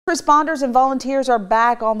Responders and volunteers are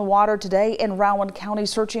back on the water today in Rowan County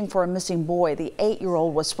searching for a missing boy. The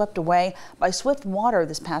 8-year-old was swept away by swift water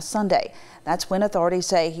this past Sunday. That's when authorities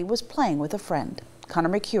say he was playing with a friend. Connor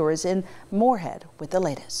McCure is in Moorhead with the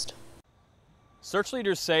latest. Search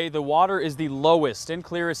leaders say the water is the lowest and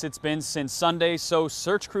clearest it's been since Sunday, so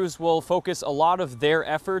search crews will focus a lot of their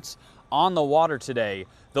efforts on the water today,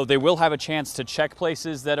 though they will have a chance to check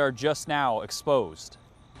places that are just now exposed.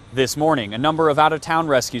 This morning, a number of out-of-town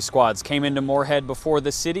rescue squads came into Moorhead before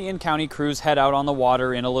the city and county crews head out on the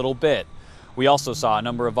water in a little bit. We also saw a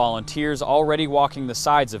number of volunteers already walking the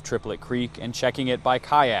sides of Triplet Creek and checking it by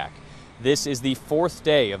kayak. This is the 4th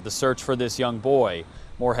day of the search for this young boy.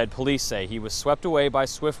 Moorhead police say he was swept away by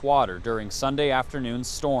swift water during Sunday afternoon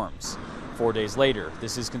storms. 4 days later,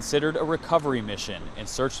 this is considered a recovery mission, and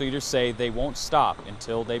search leaders say they won't stop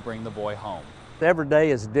until they bring the boy home. Every day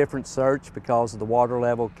is a different search because the water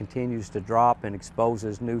level continues to drop and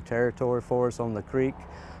exposes new territory for us on the creek.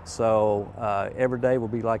 So every day will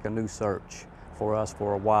be like a new search for us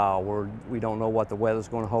for a while. We don't know what the weather's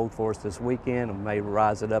going to hold for us this weekend and may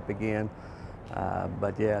rise it up again.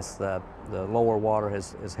 But yes, the lower water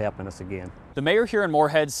is helping us again. The mayor here in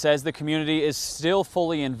Moorhead says the community is still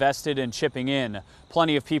fully invested in chipping in.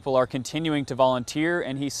 Plenty of people are continuing to volunteer,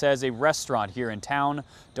 and he says a restaurant here in town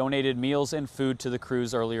donated meals and food to the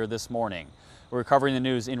crews earlier this morning. We're covering the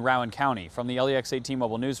news in Rowan County. From the LEX 18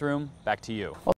 Mobile Newsroom, back to you.